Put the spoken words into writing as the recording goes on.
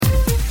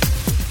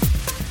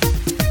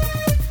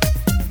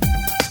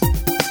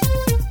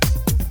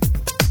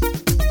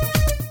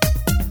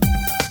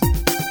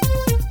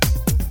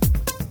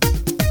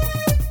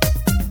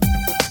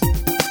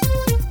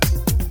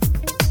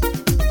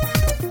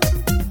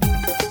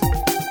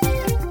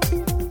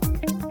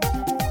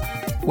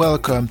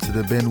Welcome to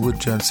the Ben Wood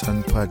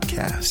Johnson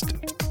podcast.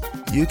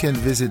 You can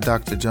visit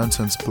Dr.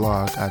 Johnson's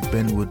blog at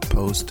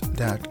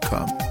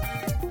benwoodpost.com.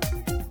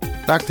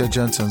 Dr.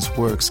 Johnson's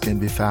works can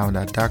be found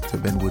at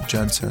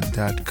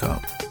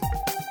drbenwoodjohnson.com.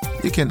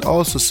 You can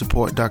also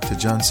support Dr.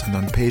 Johnson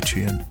on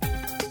Patreon,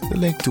 the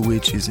link to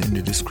which is in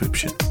the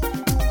description.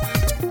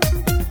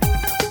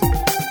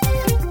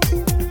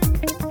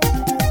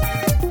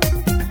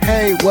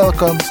 Hey,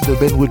 welcome to the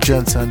Ben Wood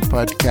Johnson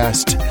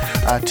podcast.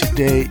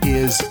 Today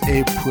is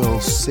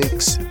April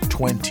 6,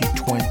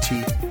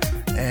 2020,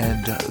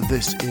 and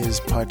this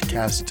is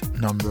podcast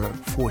number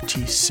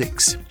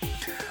 46.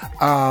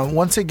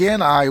 Once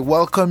again, I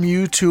welcome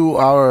you to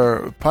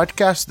our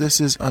podcast. This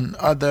is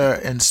another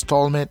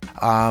installment.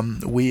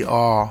 We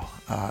are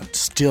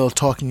still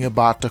talking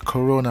about the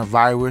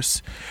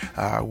coronavirus,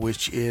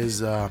 which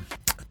is a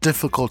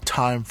difficult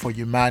time for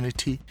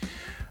humanity,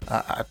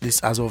 at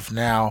least as of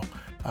now.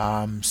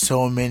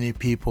 So many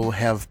people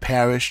have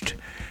perished,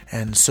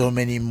 and so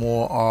many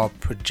more are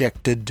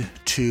projected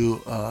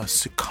to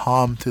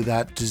succumb to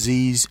that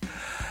disease.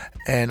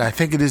 And I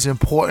think it is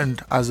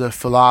important as a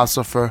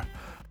philosopher,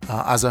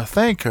 as a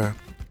thinker,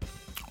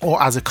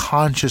 or as a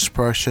conscious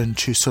person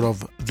to sort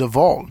of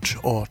divulge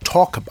or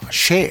talk about,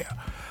 share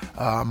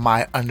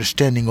my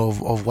understanding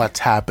of what's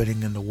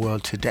happening in the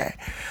world today.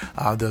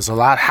 There's a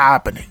lot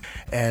happening,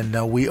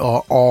 and we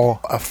are all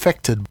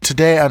affected.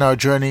 Today on our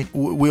journey,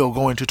 we are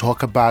going to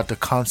talk about the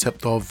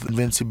concept of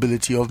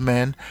invincibility of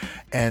man,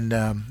 and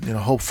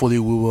hopefully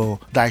we will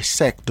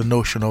dissect the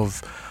notion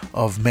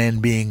of man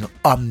being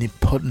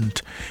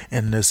omnipotent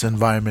in this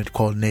environment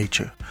called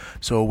nature.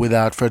 So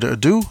without further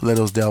ado, let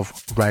us delve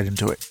right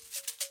into it.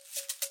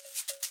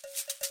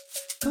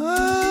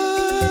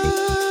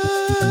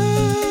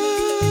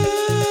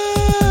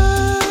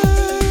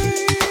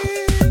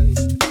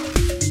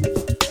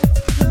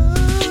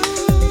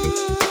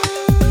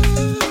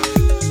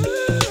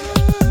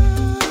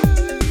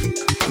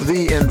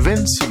 The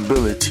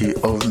invincibility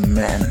of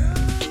man.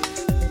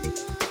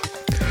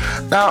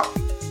 Now,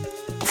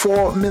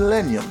 for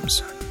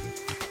millenniums,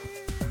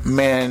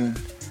 men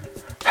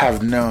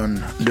have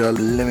known their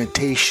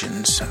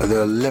limitations,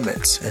 their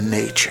limits in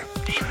nature.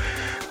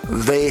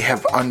 They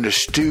have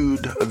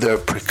understood their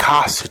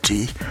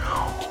precocity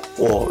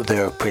or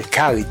their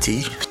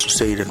precarity, to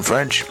say it in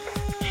French,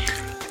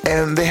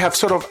 and they have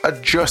sort of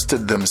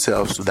adjusted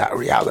themselves to that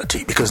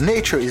reality, because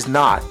nature is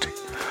not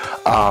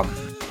a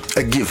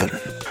given.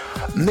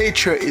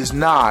 Nature is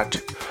not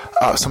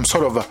some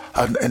sort of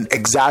an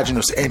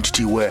exogenous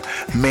entity where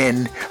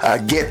men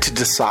get to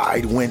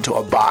decide when to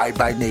abide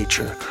by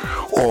nature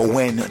or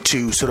when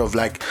to sort of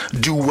like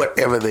do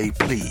whatever they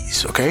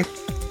please, okay?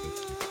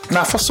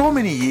 Now, for so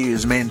many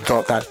years, men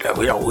thought that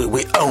we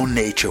own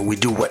nature, we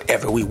do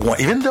whatever we want,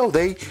 even though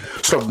they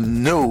sort of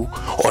knew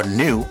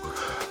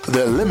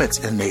their limits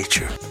in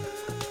nature.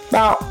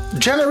 Now,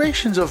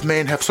 generations of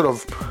men have sort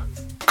of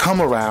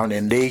come around,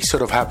 and they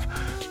sort of have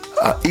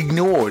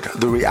ignored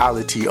the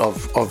reality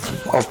of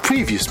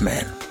previous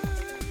men.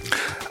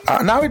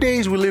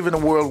 Nowadays, we live in a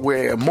world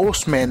where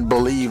most men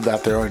believe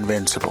that they're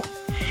invincible.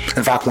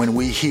 In fact, when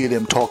we hear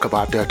them talk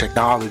about their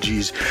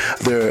technologies,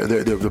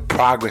 their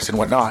progress and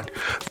whatnot,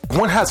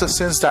 one has a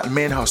sense that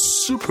men are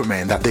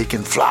supermen, that they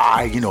can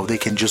fly, they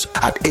can just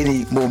at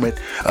any moment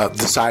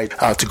decide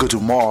to go to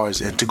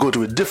Mars and to go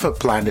to a different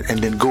planet and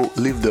then go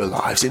live their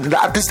lives. And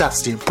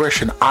that's the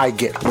impression I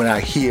get when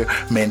I hear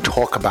men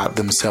talk about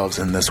themselves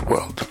in this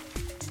world.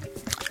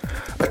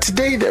 But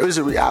today there is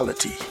a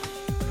reality,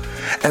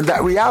 and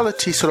that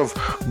reality sort of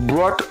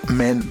brought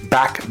men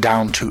back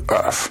down to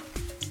earth.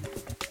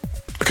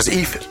 Because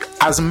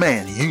if, as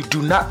men, you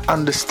do not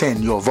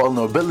understand your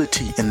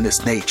vulnerability in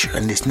this nature,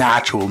 in this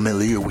natural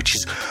milieu, which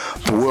is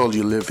the world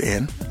you live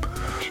in,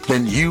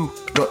 then you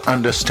don't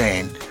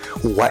understand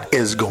what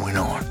is going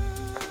on.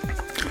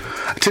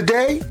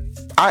 Today,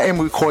 I am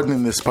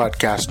recording this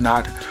podcast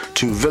not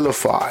to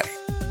vilify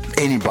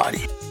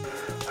anybody,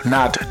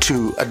 not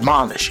to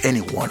admonish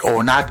anyone,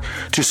 or not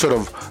to sort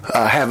of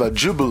have a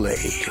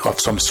jubilee of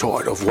some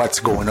sort of what's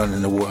going on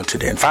in the world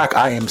today. In fact,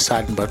 I am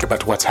saddened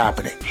about what's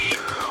happening.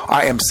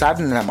 I am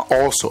saddened, and I'm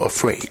also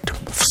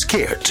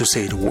scared to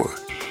say the word.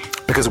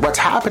 Because what's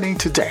happening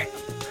today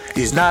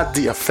is not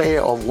the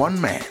affair of one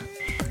man.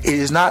 It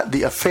is not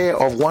the affair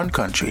of one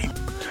country.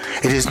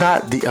 It is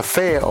not the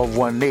affair of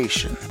one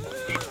nation.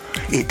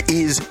 It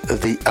is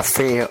the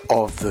affair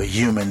of the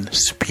human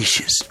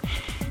species.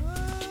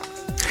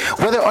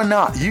 Whether or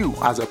not you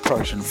as a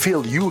person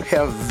feel you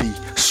have the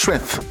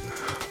strength,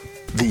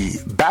 the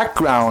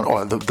background,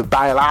 or the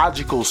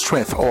biological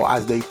strength, or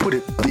as they put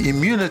it, the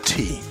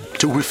immunity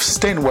to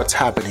withstand what's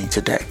happening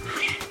today.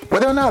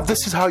 Whether or not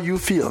this is how you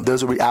feel,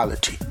 there's a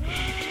reality.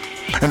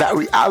 And that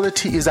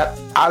reality is that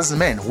as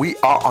men, we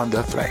are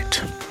under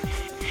threat.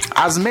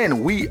 As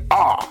men, we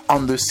are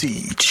under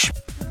siege.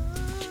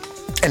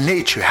 And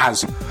nature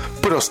has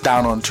put us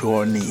down onto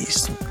our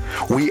knees.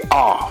 We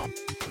are,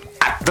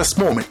 at this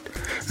moment,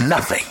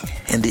 nothing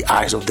in the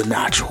eyes of the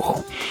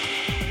natural.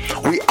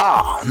 We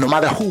are, no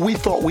matter who we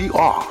thought we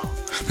are,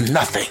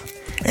 nothing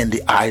in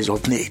the eyes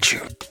of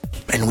nature.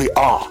 And we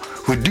are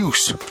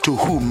reduced to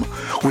whom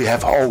we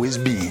have always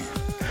been,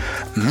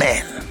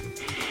 men.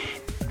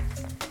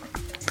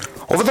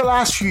 Over the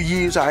last few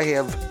years, I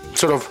have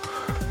sort of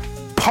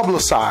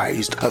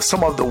publicized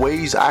some of the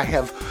ways I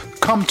have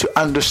come to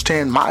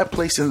understand my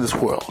place in this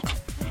world.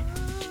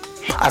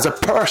 As a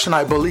person,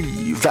 I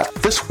believe that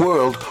this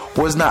world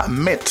was not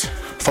meant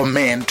for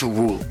man to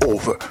rule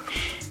over.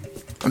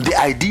 The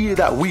idea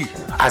that we,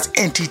 as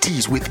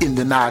entities within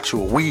the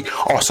natural, we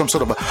are some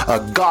sort of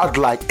a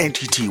godlike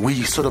entity.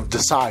 We sort of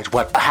decide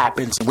what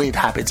happens, when it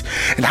happens,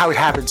 and how it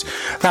happens.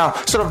 Now,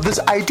 sort of this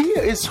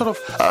idea is sort of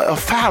a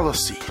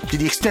fallacy to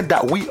the extent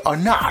that we are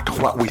not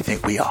what we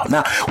think we are.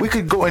 Now, we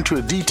could go into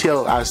a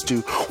detail as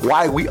to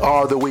why we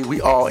are the way we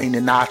are in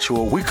the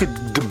natural. We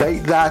could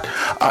debate that,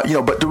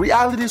 but the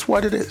reality is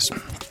what it is.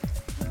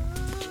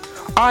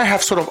 I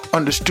have sort of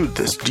understood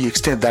this to the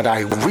extent that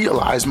I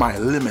realize my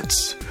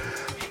limits.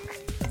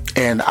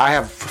 And I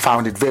have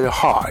found it very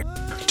hard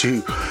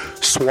to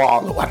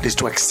swallow, at least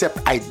to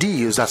accept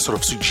ideas that sort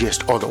of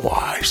suggest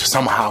otherwise.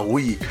 Somehow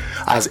we,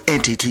 as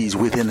entities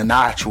within the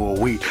natural,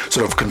 we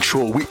sort of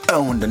control, we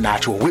own the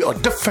natural. We are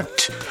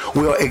different.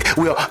 We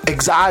are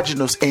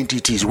exogenous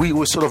entities. We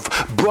were sort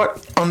of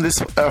brought on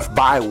this earth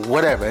by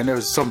whatever. And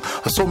there's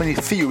so many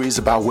theories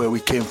about where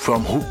we came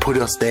from, who put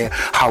us there,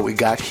 how we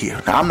got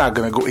here. Now, I'm not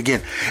going to go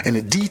again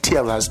into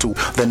detail as to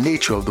the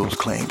nature of those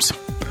claims.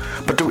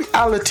 But the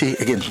reality,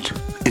 again,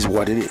 is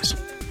what it is.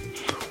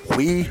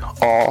 We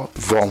are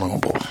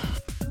vulnerable.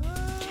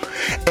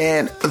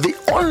 And the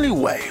only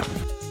way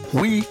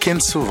we can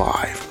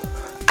survive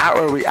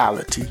our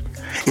reality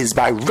is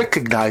by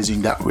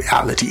recognizing that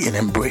reality and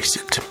embrace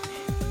it.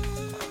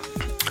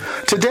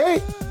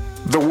 Today,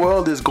 the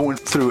world is going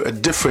through a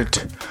difficult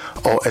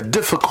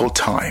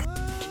time.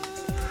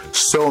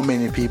 So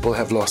many people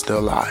have lost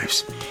their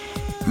lives.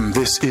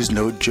 This is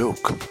no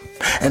joke.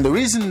 And the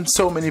reason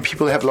so many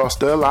people have lost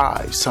their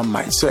lives, some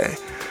might say,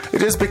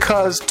 it is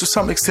because to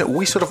some extent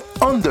we sort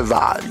of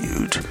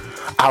undervalued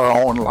our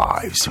own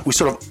lives. We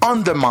sort of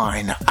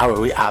undermine our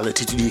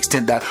reality to the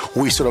extent that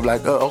we sort of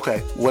like, oh, okay,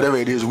 whatever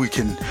it is, we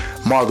can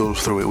muddle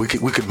through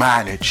it. We could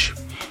manage.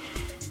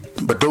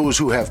 But those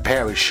who have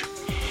perished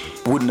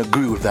wouldn't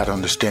agree with that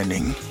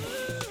understanding.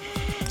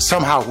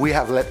 Somehow we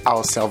have let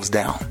ourselves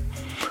down.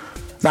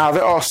 Now,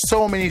 there are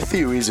so many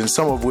theories, and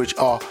some of which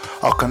are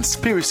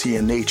conspiracy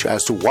in nature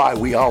as to why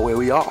we are where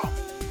we are.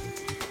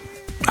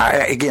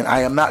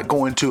 I am not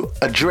going to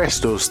address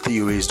those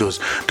theories, those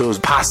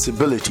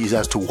possibilities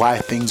as to why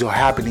things are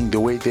happening the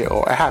way they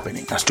are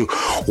happening, as to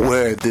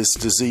where this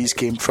disease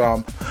came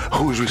from,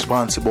 who's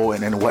responsible,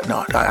 and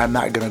whatnot. I'm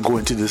not going to go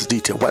into this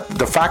detail. What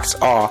the facts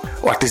are,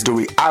 or at least the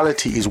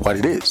reality is what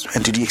it is.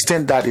 And to the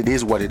extent that it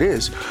is what it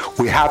is,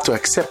 we have to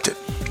accept it.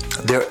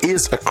 There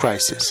is a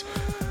crisis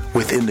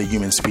within the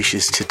human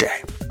species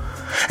today.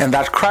 And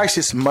that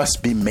crisis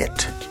must be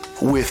met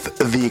with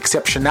the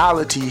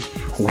exceptionality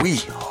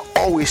we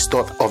always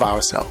thought of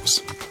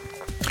ourselves.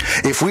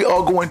 If we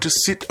are going to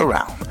sit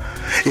around,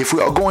 if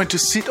we are going to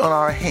sit on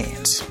our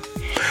hands,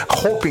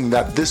 hoping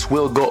that this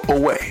will go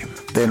away,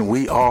 then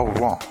we are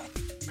wrong.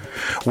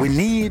 We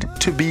need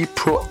to be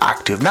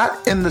proactive,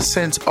 not in the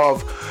sense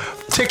of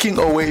taking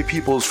away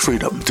people's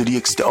freedom to the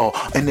extent, or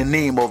in the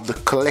name of the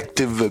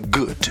collective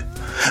good.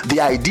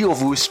 The idea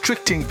of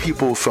restricting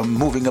people from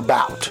moving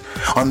about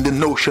on the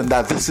notion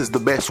that this is the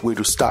best way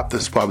to stop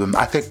this problem,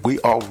 I think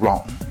we are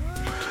wrong.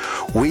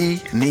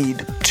 We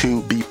need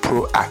to be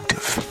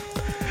proactive.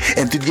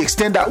 And to the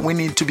extent that we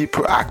need to be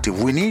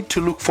proactive, we need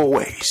to look for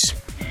ways.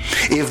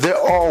 If there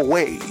are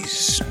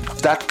ways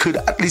that could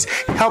at least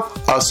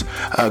help us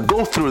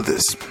go through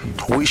this,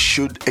 we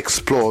should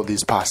explore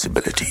these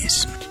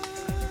possibilities.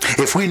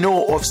 If we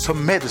know of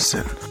some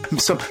medicine,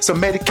 some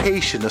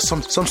medication, or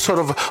some sort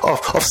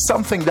of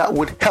something that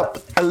would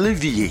help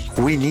alleviate,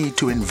 we need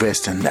to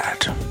invest in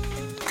that.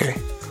 Okay?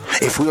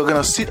 If we are going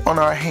to sit on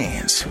our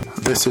hands,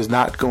 this is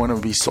not going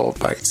to be solved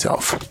by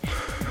itself.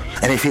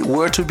 And if it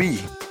were to be,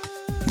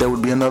 there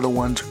would be another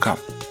one to come.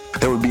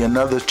 There would be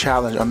another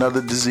challenge,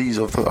 another disease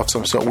of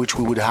some sort, which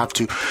we would have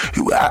to,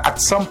 at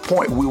some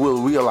point we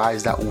will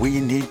realize that we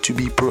need to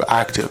be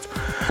proactive.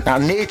 Now,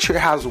 nature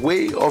has a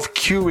way of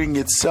curing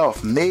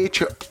itself.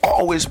 Nature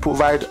always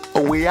provides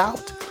a way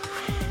out.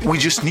 We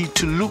just need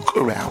to look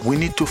around. We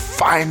need to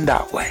find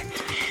that way.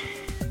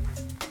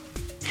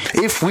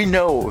 If we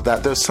know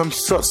that there's some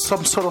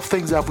sort of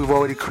things that we've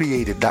already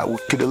created that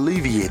could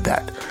alleviate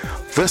that,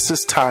 this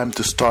is time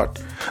to start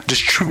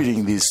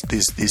distributing these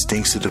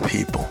things to the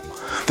people.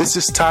 This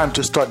is time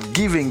to start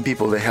giving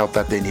people the help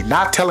that they need,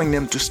 not telling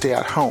them to stay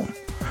at home.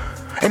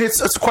 And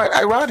it's quite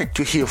ironic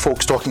to hear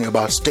folks talking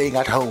about staying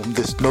at home,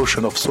 this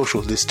notion of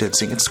social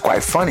distancing. It's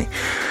quite funny.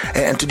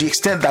 And to the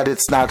extent that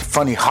it's not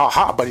funny,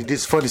 but it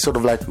is funny, sort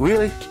of like,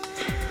 really?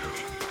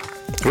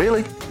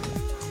 Really?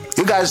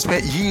 You guys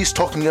spent years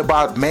talking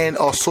about man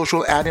or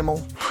social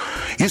animal.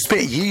 You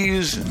spent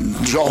years,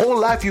 your whole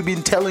life you've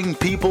been telling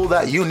people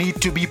that you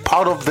need to be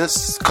part of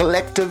this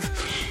collective.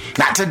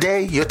 Not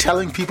today. You're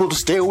telling people to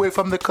stay away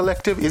from the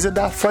collective. Isn't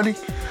that funny?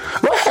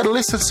 Go ahead and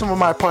listen to some of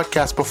my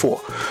podcasts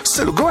before.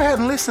 So go ahead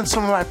and listen to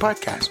some of my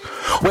podcasts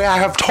where I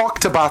have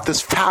talked about this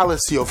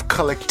fallacy of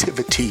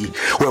collectivity,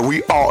 where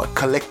we are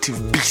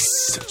collective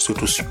beasts, so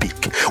to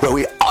speak, where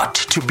we ought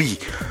to be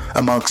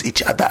amongst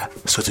each other,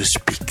 so to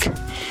speak.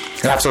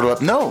 And I've sort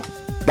of, no,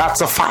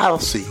 that's a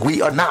fallacy.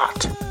 We are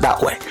not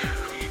that way.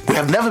 We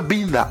have never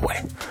been that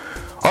way.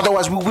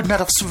 Otherwise, we would not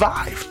have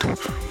survived.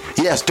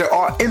 Yes, there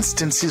are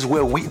instances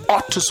where we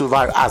ought to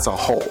survive as a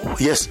whole.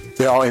 Yes,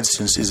 there are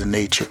instances in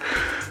nature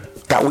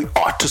that we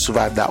ought to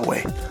survive that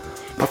way.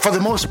 But for the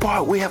most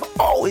part, we have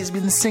always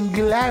been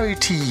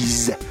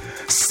singularities,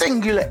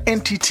 singular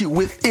entity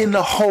within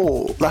the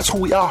whole. That's who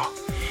we are.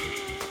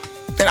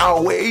 And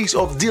our ways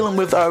of dealing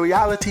with our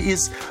reality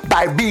is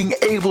by being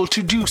able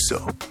to do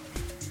so.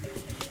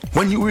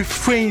 When you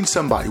refrain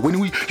somebody, when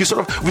you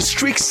sort of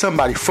restrict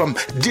somebody from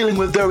dealing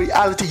with their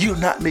reality, you're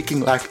not making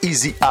life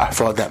easier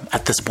for them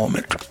at this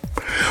moment.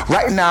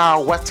 Right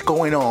now, what's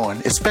going on,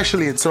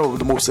 especially in some of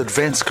the most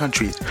advanced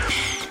countries,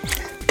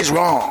 is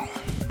wrong.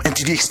 And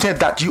to the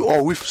extent that you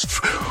are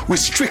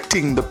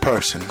restricting the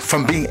person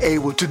from being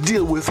able to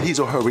deal with his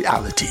or her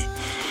reality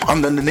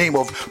under the name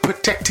of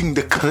protecting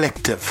the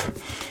collective.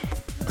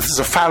 This is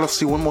a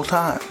fallacy one more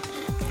time.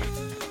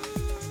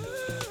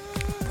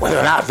 Whether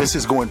or not this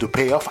is going to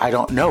pay off, I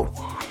don't know.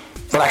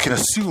 But I can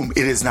assume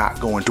it is not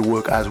going to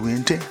work as we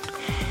intend.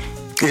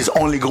 It is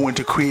only going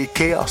to create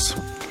chaos.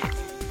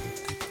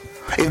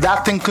 If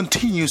that thing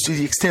continues to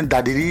the extent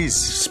that it is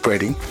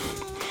spreading,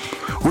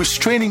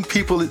 restraining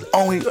people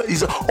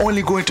is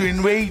only going to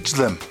enrage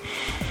them.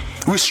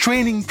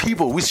 Restraining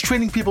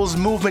people's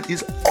movement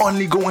is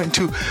only going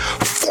to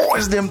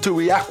force them to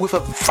react with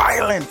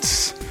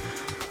violence.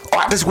 Or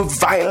at least with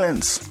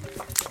violence.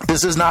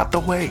 This is not the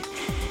way.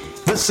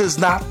 This is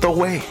not the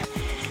way.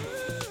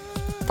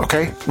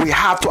 Okay? We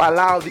have to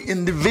allow the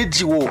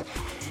individual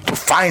to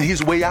find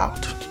his way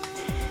out.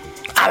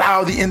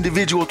 Allow the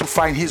individual to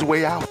find his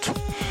way out.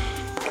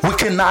 We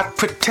cannot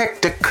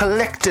protect the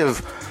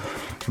collective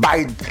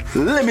by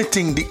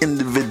limiting the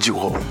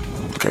individual.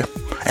 Okay?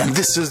 And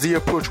this is the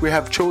approach we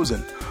have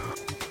chosen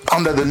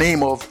under the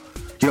name of,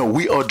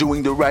 we are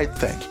doing the right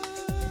thing.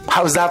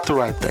 How is that the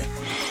right thing?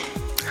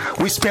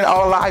 We spend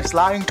our lives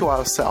lying to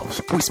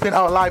ourselves. We spend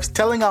our lives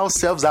telling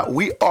ourselves that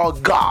we are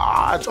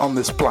gods on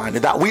this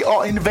planet, that we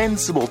are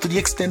invincible to the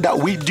extent that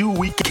we do,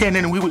 we can,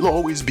 and we will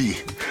always be.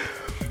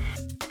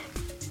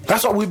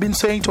 That's what we've been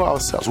saying to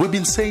ourselves. We've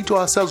been saying to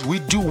ourselves, we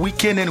do, we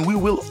can, and we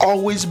will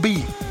always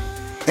be.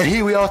 And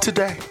here we are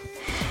today.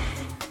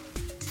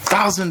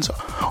 Thousands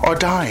are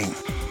dying.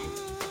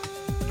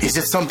 Is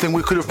it something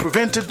we could have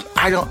prevented?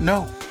 I don't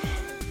know.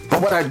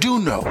 But what I do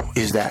know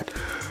is that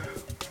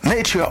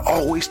nature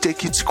always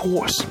takes its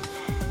course.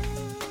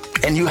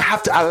 And you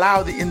have to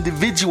allow the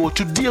individual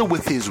to deal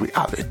with his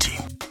reality.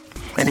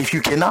 And if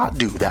you cannot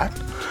do that,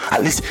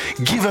 at least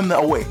give him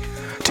a way.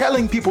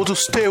 Telling people to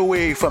stay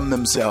away from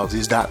themselves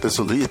is not the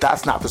solution.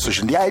 That's not the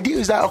solution. The idea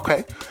is that,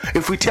 okay,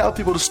 if we tell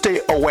people to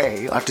stay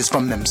away, at least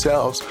from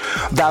themselves,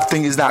 that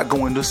thing is not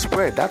going to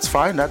spread. That's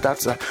fine.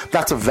 That's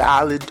a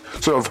valid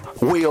sort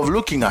of way of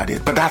looking at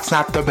it. But that's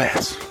not the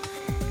best.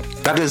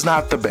 That is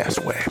not the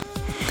best way.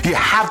 You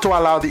have to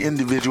allow the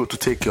individual to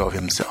take care of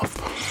himself.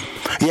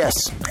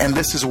 Yes, and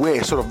this is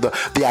where sort of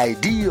the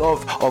idea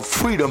of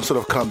freedom sort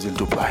of comes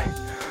into play.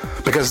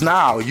 Because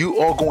now you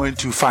are going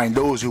to find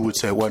those who would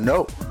say, well,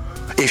 no,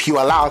 if you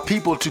allow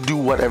people to do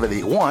whatever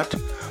they want,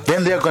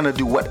 then they're going to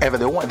do whatever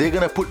they want. They're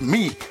going to put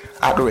me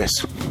at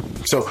risk.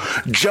 So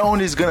Joan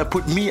is going to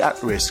put me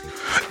at risk.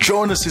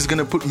 Jonas is going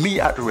to put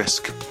me at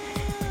risk.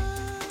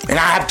 And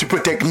I have to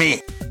protect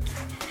me.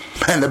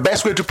 And the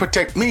best way to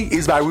protect me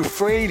is by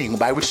refraining,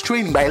 by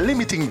restraining, by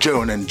limiting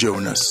Joan and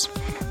Jonas.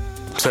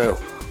 So,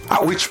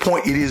 at which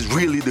point it is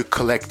really the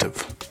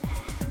collective.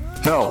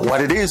 No,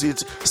 what it is,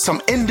 it's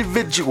some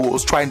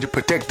individuals trying to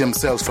protect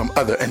themselves from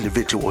other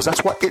individuals.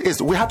 That's what it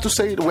is. We have to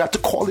say it, we have to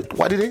call it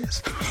what it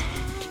is.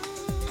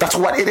 That's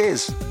what it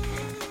is.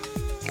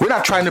 We're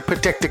not trying to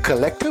protect the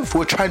collective,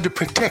 we're trying to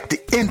protect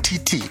the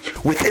entity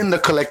within the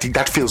collective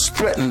that feels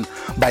threatened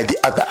by the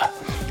other.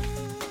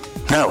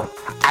 No,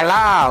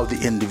 allow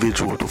the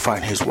individual to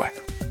find his way.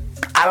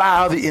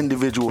 Allow the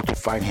individual to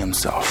find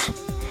himself.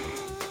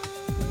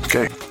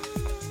 Okay?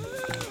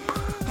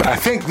 But I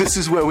think this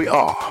is where we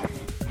are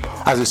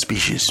as a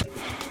species.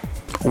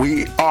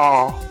 We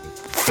are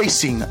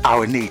facing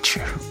our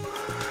nature.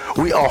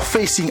 We are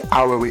facing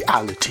our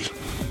reality.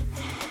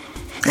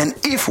 And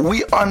if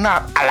we are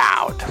not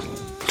allowed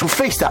to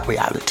face that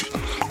reality,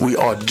 we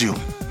are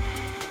doomed.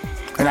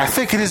 And I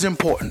think it is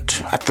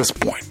important at this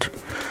point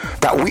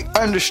that we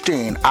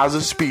understand as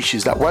a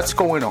species that what's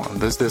going on,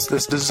 this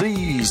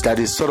disease that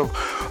is sort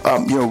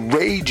of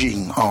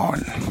raging on,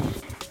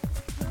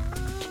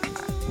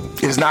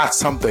 is not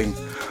something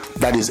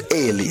that is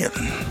alien.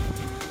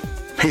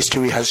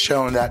 History has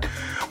shown that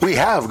we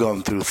have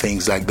gone through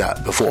things like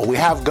that before. We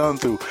have gone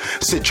through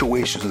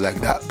situations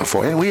like that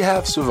before, and we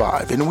have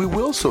survived, and we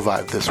will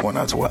survive this one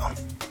as well.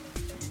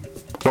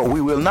 But But we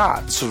will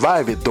not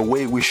survive it the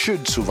way we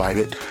should survive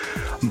it,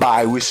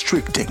 by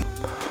restricting,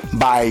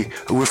 by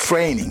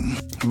refraining,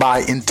 by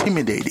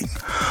intimidating,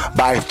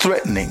 by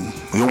threatening.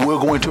 We're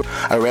going to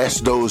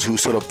arrest those who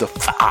sort of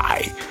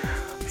defy,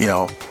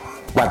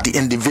 what the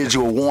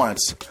individual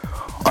wants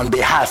on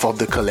behalf of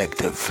the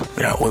collective.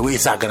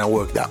 It's not going to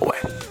work that way.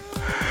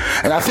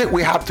 And I think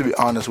we have to be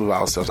honest with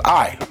ourselves.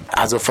 I,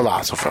 as a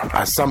philosopher,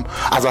 as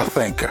a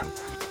thinker,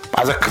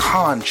 as a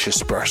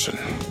conscious person,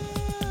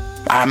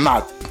 I'm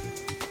not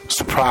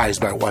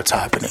surprised by what's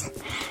happening.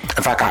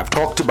 In fact, I've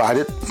talked about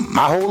it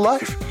my whole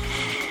life.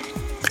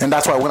 And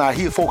that's why when I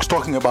hear folks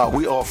talking about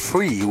we are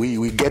free,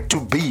 we get to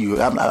be,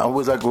 I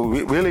was like,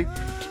 really?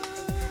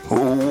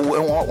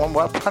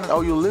 What planet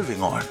are you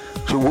living on?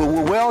 So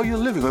where are you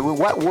living?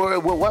 What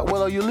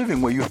world are you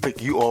living where you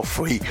think you are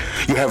free?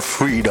 You have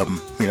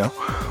freedom,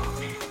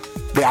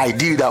 The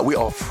idea that we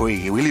are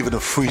free, we live in a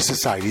free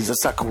society, it's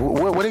just like,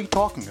 what are you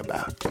talking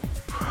about?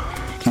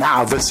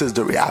 Now this is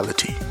the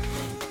reality.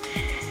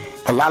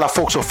 A lot of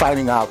folks are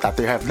finding out that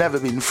they have never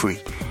been free.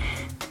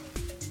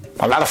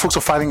 A lot of folks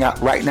are finding out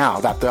right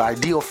now that the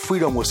idea of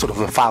freedom was sort of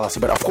a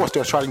fallacy. But of course,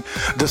 they're trying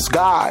to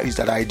disguise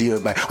that idea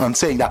by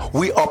saying that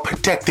we are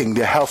protecting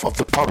the health of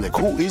the public.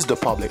 Who is the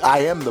public? I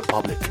am the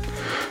public.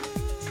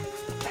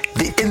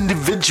 The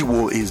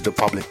individual is the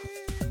public.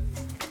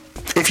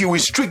 If you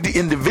restrict the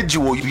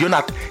individual, you're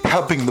not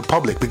helping the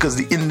public, because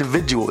the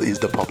individual is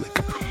the public.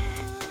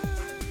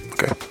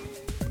 Okay?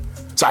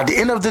 So at the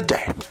end of the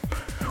day,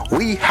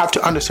 we have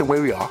to understand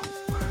where we are,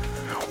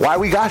 why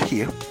we got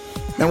here,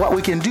 and what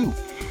we can do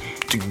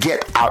to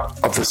get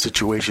out of the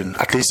situation,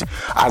 at least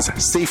as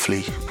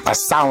safely,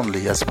 as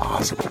soundly as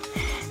possible.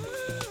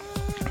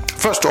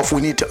 First off,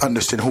 we need to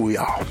understand who we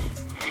are.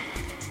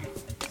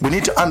 We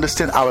need to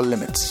understand our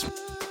limits.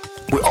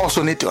 We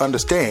also need to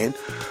understand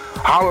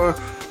our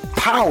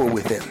power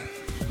within.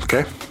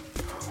 Okay?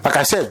 Like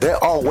I said,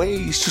 there are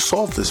ways to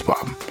solve this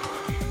problem,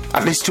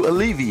 at least to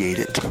alleviate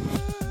it.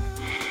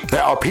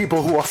 There are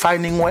people who are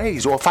finding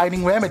ways or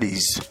finding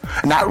remedies,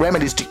 not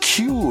remedies to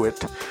cure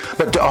it,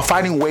 but they are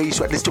finding ways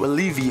to at least to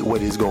alleviate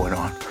what is going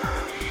on.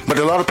 But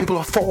a lot of people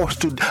are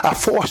forced to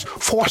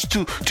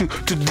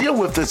deal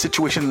with the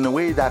situation in a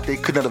way that they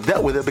could not have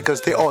dealt with it, because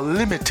they are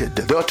limited.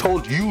 They are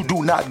told you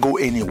do not go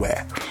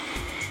anywhere.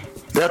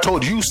 They are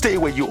told you stay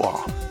where you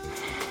are.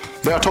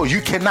 They are told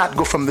you cannot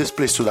go from this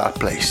place to that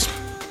place.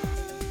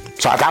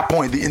 So at that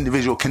point, the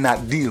individual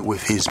cannot deal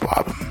with his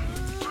problem.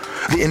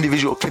 The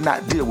individual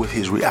cannot deal with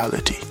his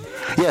reality.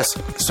 Yes,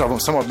 some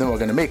of them are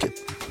going to make it.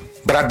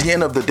 But at the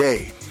end of the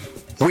day,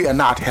 we are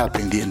not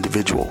helping the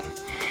individual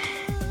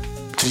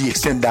to the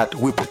extent that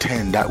we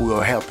pretend that we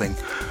are helping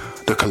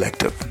the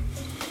collective.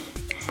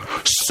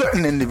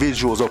 Certain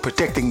individuals are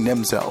protecting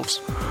themselves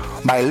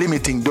by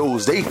limiting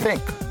those they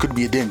think could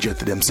be a danger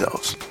to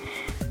themselves.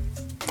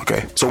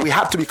 Okay? So we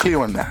have to be clear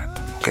on that.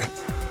 Okay?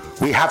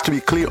 We have to be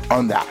clear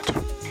on that.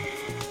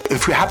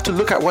 If we have to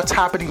look at what's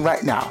happening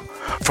right now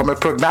from a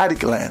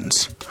pragmatic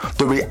lens,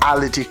 the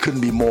reality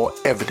couldn't be more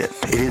evident.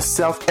 It is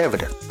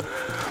self-evident.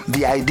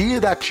 The idea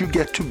that you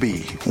get to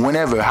be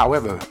whenever,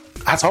 however,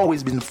 has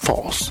always been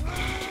false.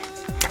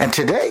 And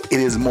today it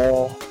is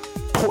more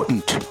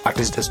potent, at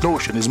least this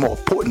notion is more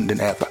potent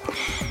than ever.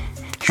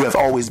 You have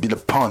always been a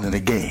pawn in a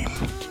game.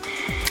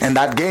 And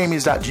that game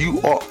is that you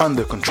are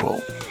under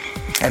control.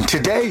 And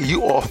today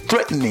you are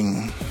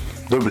threatening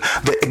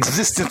the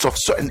existence of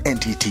certain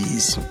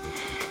entities.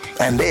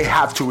 And they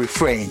have to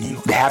refrain you.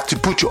 They have to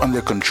put you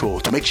under control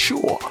to make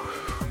sure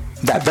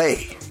that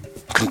they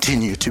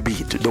continue to be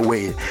the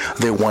way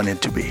they want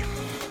it to be.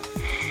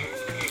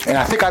 And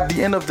I think at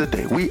the end of the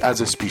day, we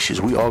as a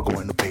species, we are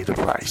going to pay the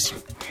price.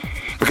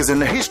 Because in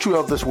the history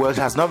of this world,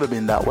 it has never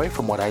been that way,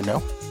 from what I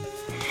know.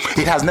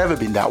 It has never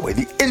been that way.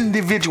 The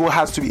individual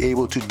has to be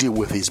able to deal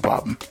with his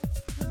problem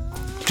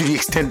to the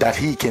extent that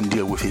he can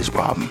deal with his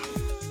problem.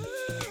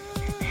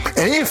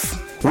 And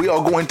if we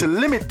are going to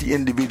limit the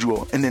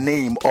individual in the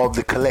name of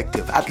the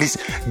collective, at least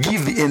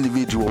give the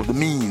individual the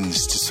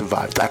means to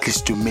survive, at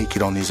least to make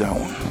it on his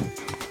own.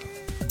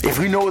 If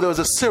we know there's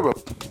a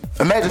syrup,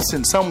 a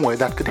medicine somewhere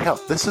that could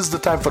help, this is the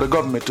time for the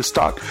government to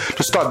start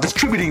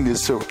distributing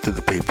this syrup to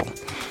the people.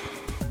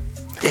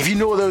 If you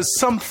know there's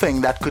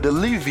something that could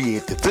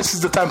alleviate it, this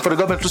is the time for the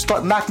government to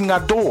start knocking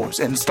at doors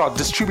and start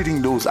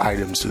distributing those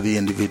items to the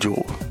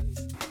individual.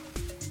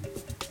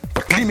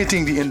 But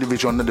limiting the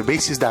individual on the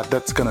basis that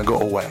that's going to go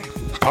away,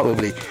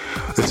 probably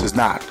this is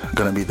not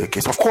going to be the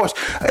case. Of course,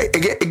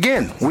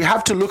 again, we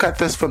have to look at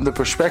this from the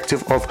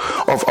perspective of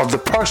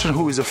the person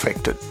who is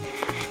affected,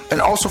 and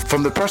also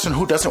from the person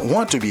who doesn't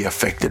want to be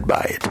affected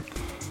by it.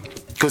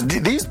 Because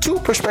these two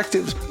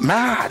perspectives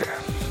matter,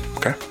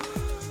 okay?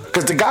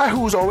 Because the guy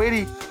who's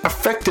already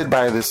affected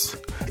by this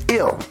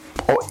ill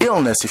or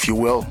illness, if you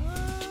will,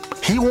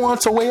 he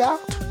wants a way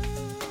out.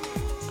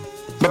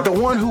 But the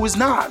one who is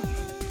not,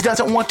 he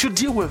doesn't want to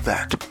deal with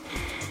that.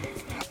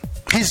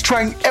 He's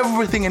trying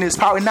everything in his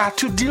power not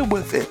to deal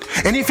with it.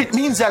 And if it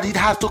means that he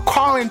has to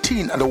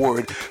quarantine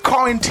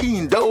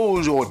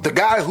those, or the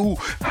guy who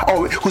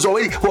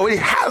already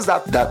has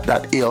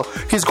that ill,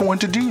 he's going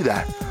to do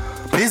that.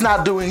 But he's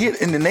not doing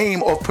it in the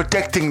name of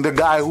protecting the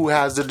guy who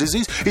has the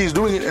disease. He's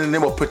doing it in the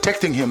name of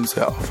protecting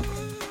himself.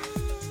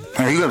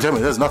 And you're going to tell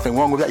me there's nothing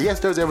wrong with that? Yes,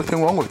 there's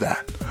everything wrong with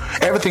that.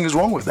 Everything is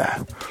wrong with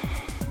that.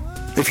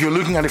 If you're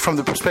looking at it from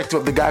the perspective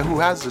of the guy who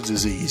has the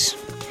disease.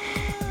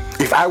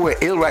 If I were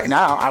ill right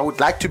now, I would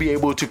like to be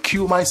able to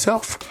cure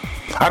myself.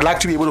 I'd like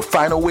to be able to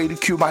find a way to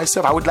cure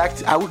myself. I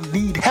would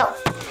need help.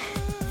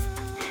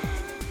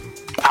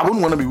 I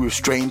wouldn't want to be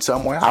restrained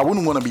somewhere. I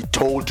wouldn't want to be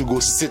told to go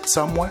sit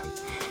somewhere.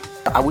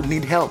 I would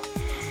need help.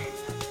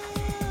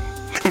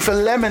 If a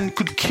lemon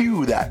could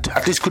cure that,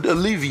 at least could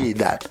alleviate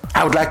that,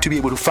 I would like to be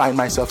able to find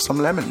myself some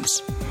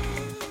lemons.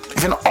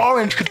 If an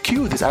orange could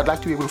cure this, I'd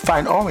like to be able to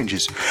find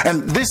oranges.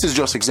 And this is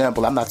just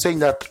example. I'm not saying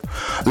that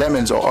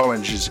lemons or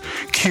oranges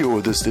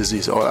cure this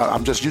disease. Or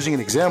I'm just using an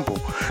example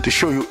to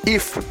show you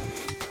if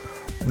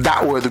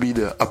that were to be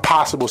a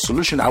possible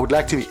solution, I would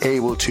like to be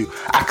able to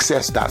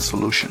access that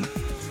solution.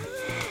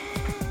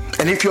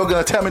 And if you're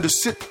going to tell me to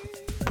sit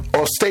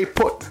or stay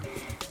put,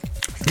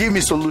 give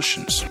me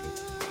solutions.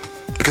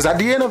 Because at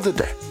the end of the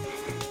day,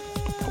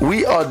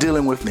 we are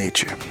dealing with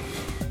nature.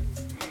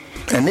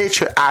 And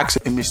nature acts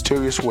in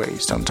mysterious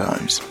ways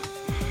sometimes.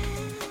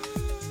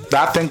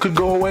 That thing could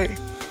go away,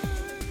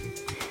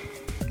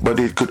 but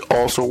it could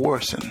also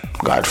worsen,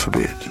 God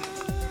forbid.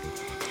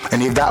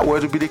 And if that were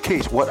to be the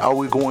case, what are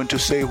we going to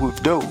say with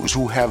those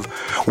who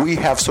we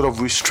have sort of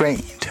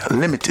restrained,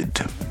 limited,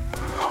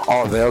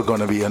 or they're going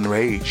to be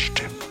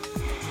enraged?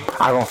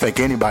 I don't think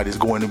anybody's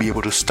going to be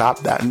able to stop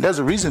that. And there's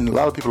a reason a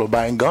lot of people are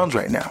buying guns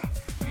right now.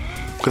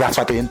 Because that's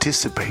what they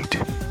anticipate.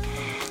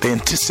 They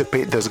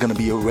anticipate there's going to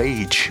be a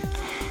rage.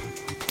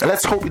 And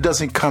let's hope it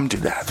doesn't come to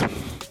that.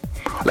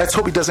 Let's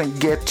hope it doesn't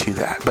get to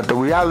that. But the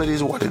reality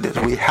is what it is.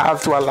 We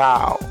have to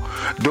allow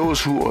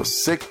those who are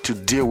sick to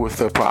deal with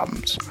their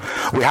problems.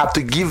 We have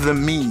to give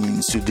them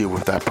means to deal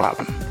with that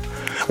problem.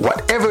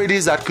 Whatever it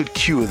is that could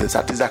cure this,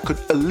 that could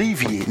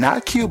alleviate,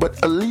 not cure, but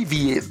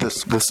alleviate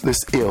this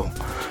ill,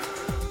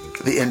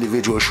 the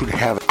individual should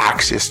have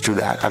access to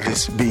that, at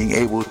least being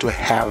able to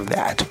have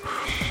that.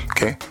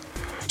 Okay?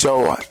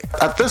 So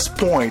at this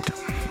point,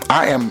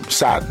 I am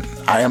saddened.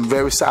 I am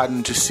very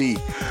saddened to see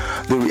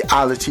the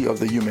reality of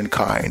the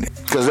humankind,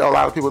 because there are a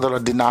lot of people that are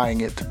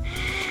denying it.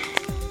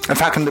 In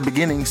fact, in the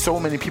beginning, so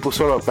many people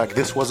sort of like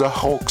this was a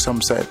hoax,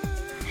 some said.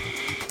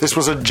 This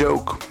was a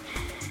joke.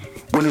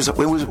 When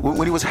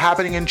it was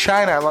happening in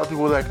China, a lot of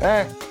people were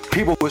like,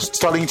 people were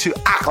starting to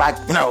act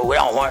like, we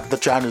don't want the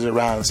Chinese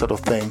around, sort of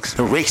things.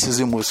 The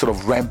racism was sort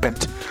of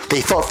rampant.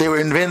 They thought they were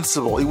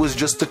invincible. It was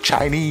just the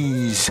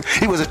Chinese.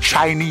 It was a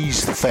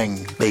Chinese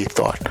thing, they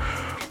thought.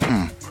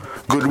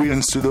 Good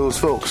riddance to those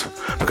folks,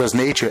 because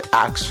nature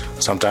acts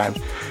sometimes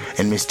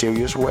in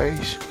mysterious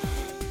ways.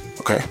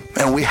 Okay,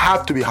 and we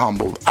have to be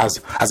humble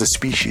as a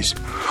species.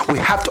 We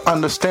have to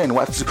understand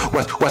what's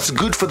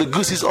good for the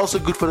goose is also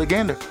good for the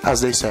gander,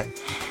 as they say.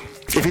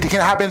 If it can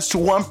happen to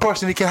one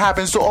person, it can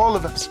happen to all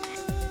of us.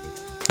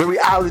 The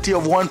reality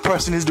of one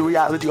person is the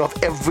reality of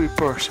every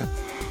person.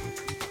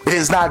 It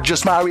is not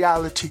just my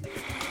reality.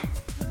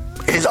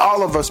 It is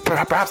all of us.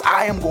 Perhaps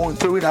I am going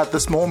through it at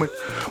this moment,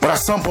 but at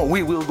some point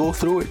we will go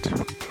through it.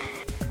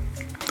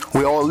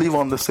 We all live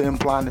on the same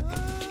planet.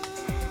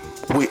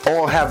 We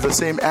all have the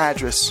same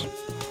address,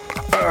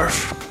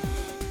 Earth.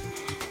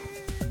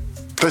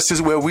 This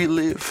is where we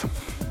live.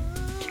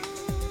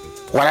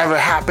 Whatever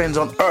happens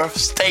on Earth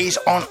stays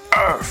on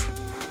Earth.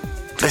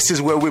 This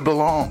is where we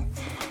belong.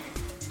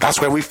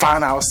 That's where we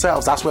find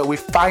ourselves. That's where we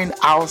find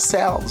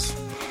ourselves.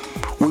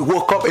 We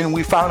woke up and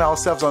we found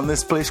ourselves on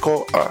this place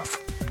called Earth.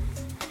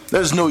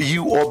 There's no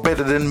you or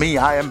better than me.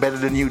 I am better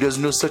than you. There's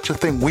no such a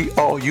thing. We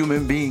are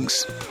human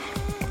beings.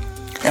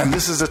 And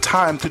this is a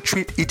time to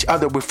treat each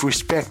other with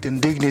respect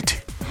and dignity.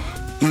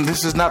 And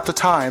this is not the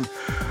time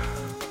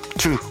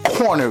to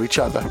corner each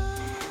other.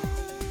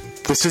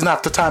 This is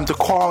not the time to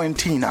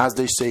quarantine, as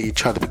they say,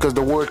 each other. Because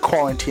the word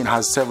quarantine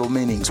has several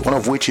meanings. One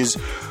of which is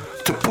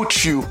to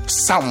put you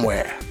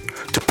somewhere.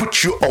 To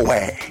put you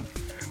away.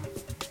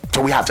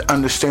 So we have to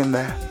understand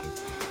that.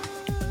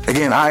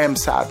 Again, I am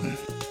saddened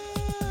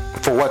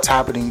for what's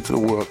happening to the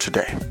world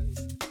today.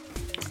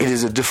 It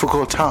is a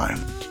difficult time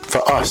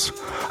for us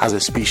as a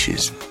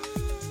species.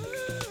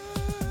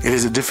 It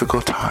is a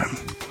difficult time.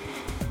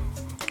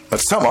 But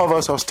some of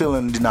us are still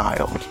in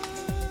denial.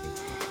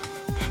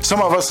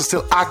 Some of us are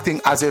still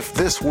acting as if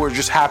this were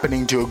just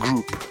happening to a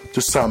group,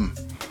 to some,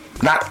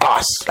 not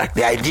us. Like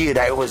the idea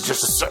that it was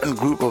just a certain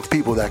group of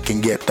people that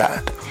can get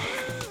that.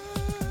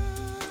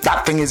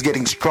 That thing is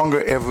getting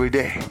stronger every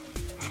day.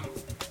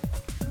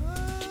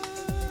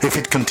 If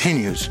it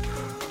continues,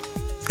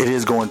 it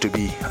is going to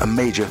be a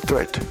major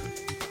threat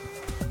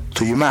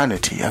to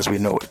humanity as we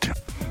know it.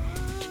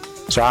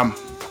 So I'm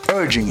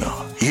urging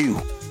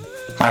you,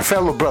 my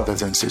fellow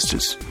brothers and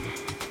sisters,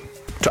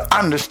 to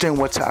understand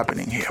what's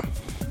happening here.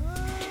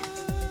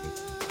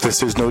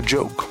 This is no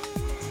joke.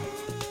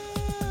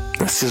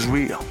 This is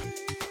real.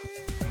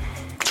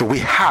 So we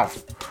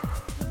have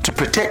to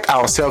protect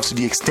ourselves to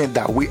the extent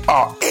that we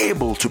are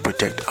able to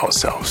protect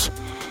ourselves.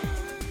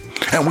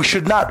 And we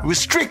should not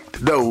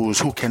restrict those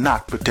who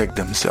cannot protect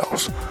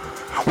themselves.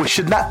 We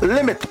should not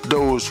limit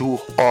those who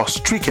are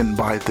stricken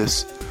by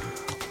this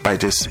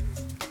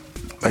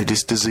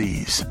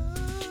disease.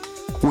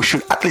 We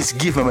should at least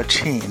give them a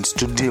chance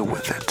to deal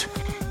with it.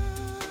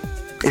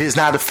 It is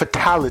not a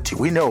fatality.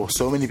 We know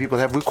so many people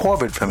have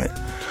recovered from it.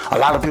 A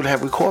lot of people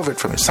have recovered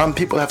from it. Some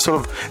people have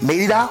sort of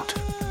made it out.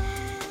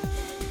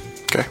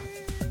 Okay?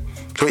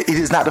 So it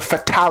is not a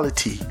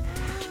fatality.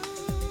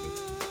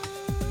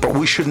 But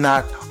we should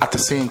not, at the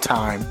same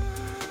time,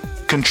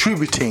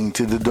 contributing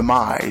to the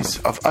demise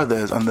of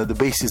others under the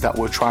basis that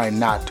we're trying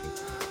not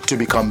to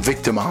become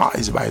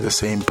victimized by the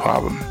same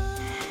problem.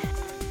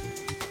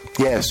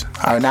 Yes,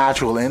 our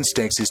natural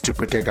instincts is to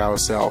protect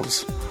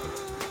ourselves,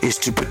 is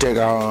to protect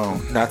our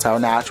own. That's our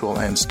natural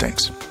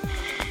instincts.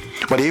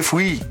 But if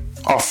we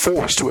are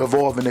forced to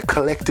evolve in a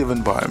collective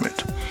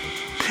environment,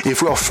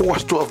 if we are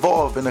forced to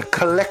evolve in a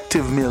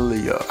collective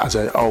milieu, as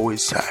I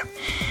always say,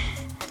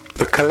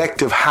 the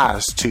collective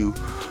has to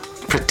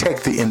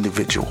protect the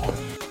individual.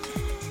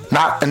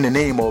 Not in the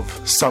name of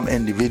some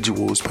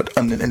individuals, but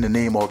in the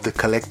name of the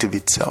collective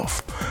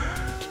itself.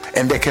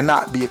 And there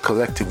cannot be a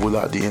collective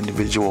without the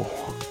individual.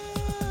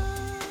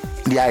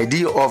 The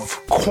idea of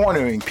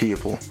cornering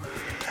people,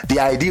 the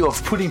idea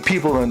of putting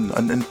people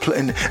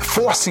and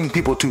forcing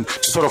people to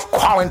sort of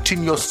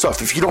quarantine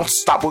yourself. If you don't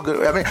stop,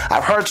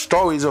 I've heard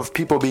stories of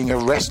people being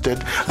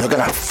arrested. They're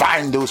gonna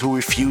find those who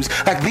refuse.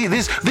 Like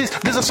these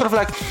are sort of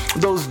like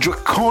those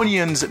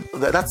draconians.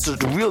 That's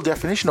the real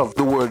definition of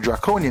the word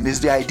draconian.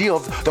 Is the idea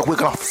of that we're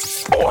gonna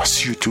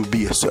force you to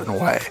be a certain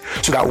way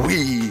so that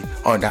we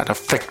are not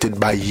affected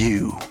by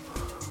you.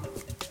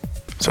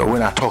 So we're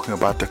not talking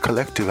about the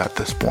collective at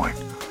this point.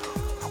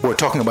 We're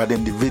talking about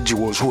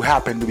individuals who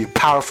happen to be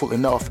powerful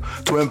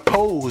enough to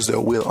impose their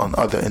will on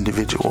other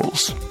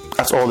individuals.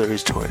 That's all there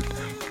is to it.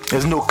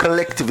 There's no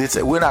collective.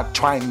 We're not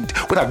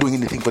doing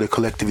anything for the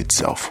collective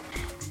itself.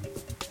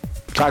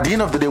 So at the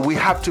end of the day, we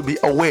have to be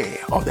aware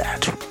of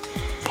that.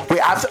 We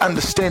have to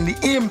understand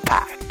the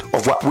impact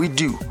of what we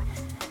do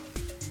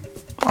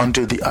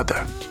onto the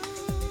other.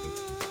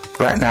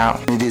 Right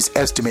now, it is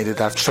estimated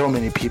that so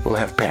many people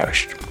have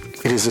perished.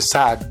 It is a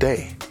sad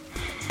day.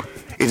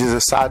 It is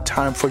a sad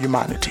time for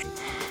humanity.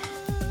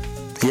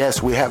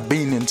 Yes, we have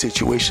been in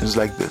situations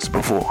like this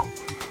before,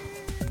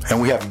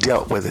 and we have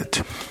dealt with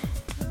it.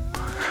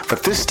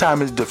 But this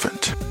time is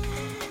different.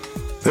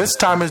 This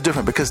time is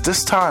different because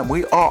this time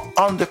we are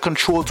under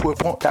control to a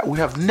point that we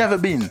have never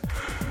been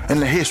in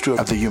the history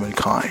of the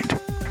humankind.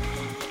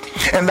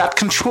 And that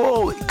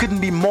control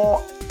couldn't be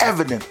more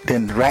evident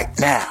than right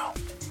now.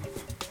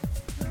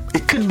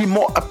 It couldn't be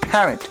more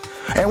apparent.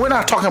 And we're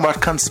not talking about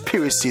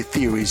conspiracy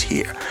theories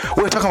here.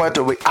 We're talking about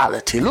the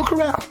reality. Look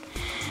around.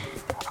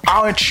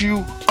 Aren't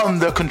you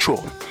under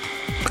control?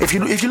 If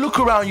you look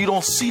around, you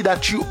don't see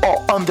that you are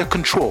under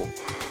control,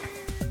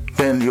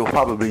 then you're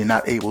probably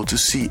not able to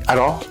see at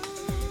all.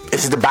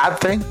 Is it a bad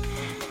thing?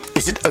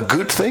 Is it a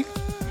good thing?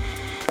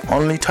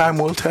 Only time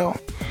will tell.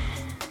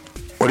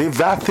 But if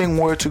that thing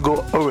were to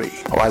go awry,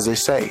 or as they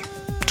say,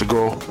 to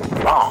go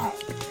wrong,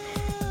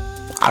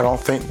 I don't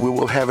think we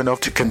will have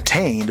enough to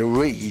contain the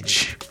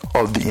rage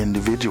of the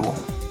individual.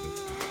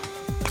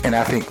 And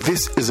I think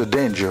this is a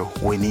danger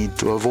we need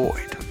to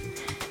avoid.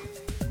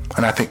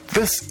 And I think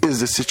this is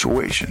the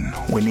situation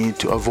we need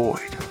to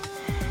avoid.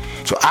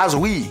 So as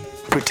we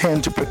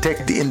pretend to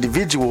protect the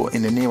individual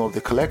in the name of the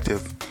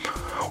collective,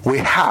 we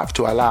have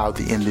to allow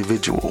the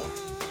individual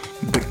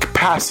the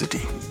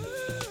capacity,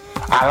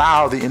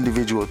 allow the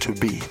individual to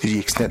be to the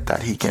extent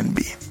that he can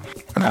be.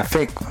 And I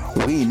think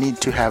we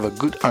need to have a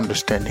good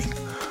understanding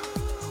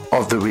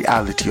of the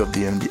reality of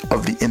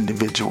the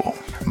individual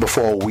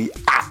before we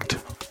act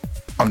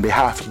on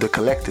behalf of the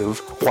collective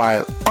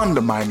while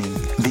undermining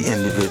the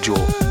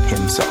individual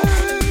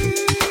himself.